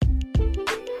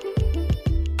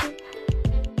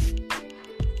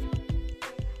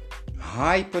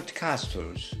Hi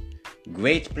podcasters,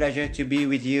 great pleasure to be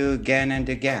with you again and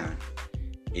again.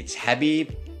 It's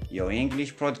Habib, your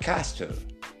English broadcaster.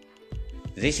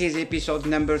 This is episode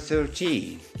number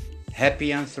 13.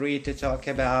 Happy and thrilled to talk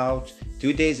about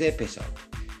today's episode.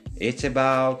 It's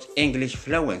about English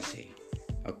fluency.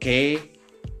 Okay,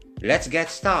 let's get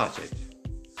started.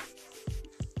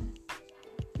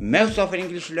 Most of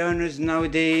English learners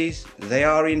nowadays, they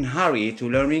are in a hurry to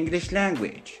learn English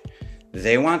language.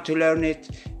 They want to learn it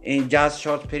in just a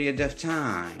short period of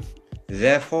time.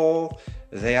 Therefore,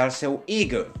 they are so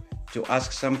eager to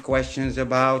ask some questions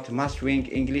about mastering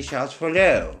English as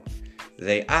follows.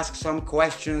 They ask some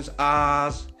questions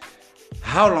as,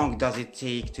 how long does it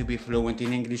take to be fluent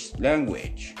in English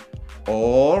language?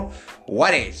 Or,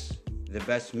 what is the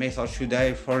best method should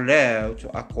I follow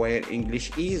to acquire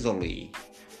English easily?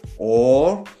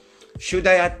 Or, should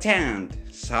I attend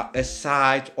a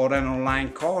site or an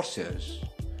online courses?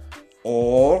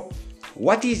 Or,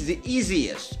 what is the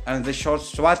easiest and the short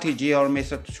strategy or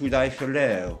method should I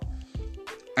follow?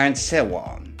 And so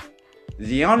on.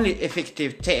 The only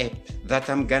effective tip that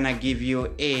I'm gonna give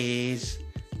you is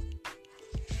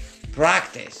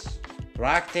practice.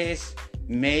 Practice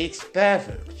makes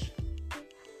perfect.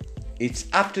 It's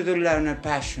up to the learner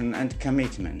passion and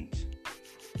commitment.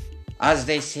 As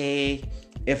they say,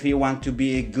 if you want to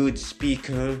be a good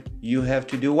speaker, you have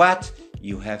to do what?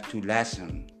 You have to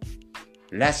listen.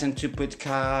 Listen to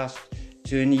podcasts,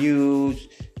 to news,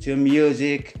 to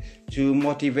music, to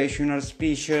motivational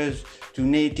speeches, to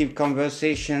native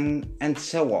conversation, and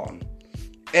so on.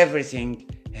 Everything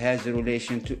has a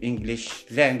relation to English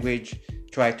language.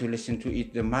 Try to listen to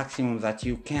it the maximum that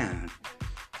you can.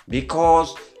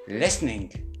 Because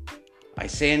listening, I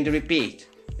say and repeat,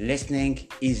 listening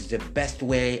is the best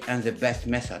way and the best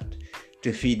method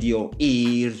to feed your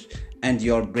ears and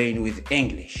your brain with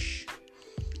English.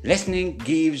 Listening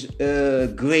gives a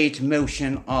great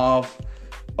motion of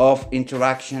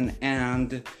interaction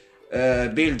and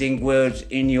building words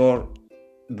in your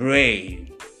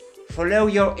brain. Follow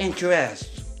your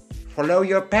interest, follow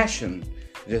your passion,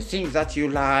 the things that you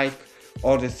like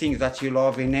or the things that you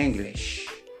love in English.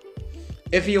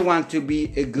 If you want to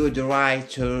be a good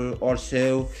writer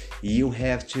also, you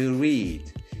have to read.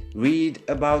 Read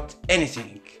about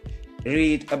anything.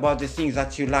 Read about the things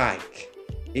that you like.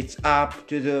 It's up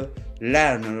to the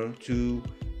learner to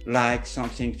like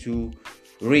something to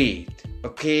read.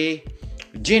 Okay?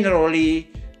 Generally,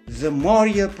 the more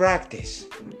you practice,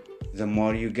 the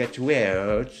more you get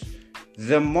words,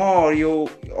 the more you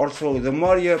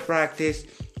practice,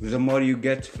 the more you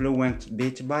get fluent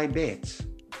bit by bit.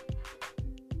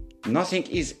 Nothing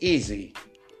is easy,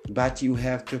 but you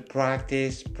have to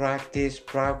practice.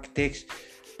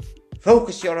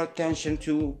 Focus your attention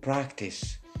to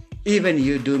practice. Even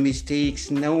you do mistakes,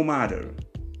 no matter.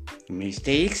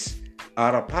 Mistakes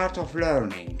are a part of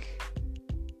learning.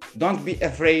 Don't be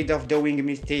afraid of doing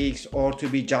mistakes or to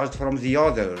be judged from the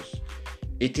others.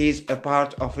 It is a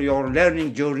part of your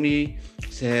learning journey,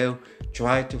 so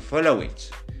try to follow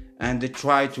it and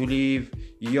try to live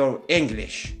your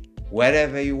English.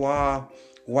 Wherever you are,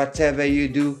 whatever you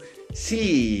do,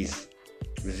 seize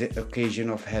the occasion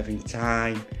of having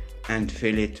time and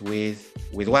fill it with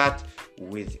what?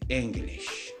 With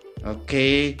English.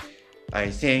 Okay? I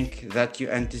think that you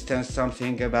understand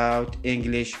something about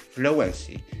English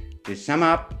fluency. To sum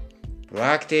up,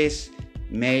 practice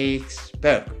makes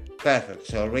perfect.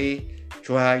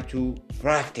 Try to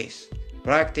practice.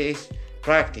 Practice.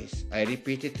 I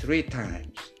repeat it 3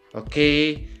 times.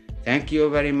 Okay? Thank you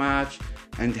very much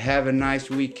and have a nice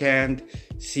weekend.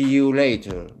 See you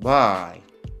later. Bye.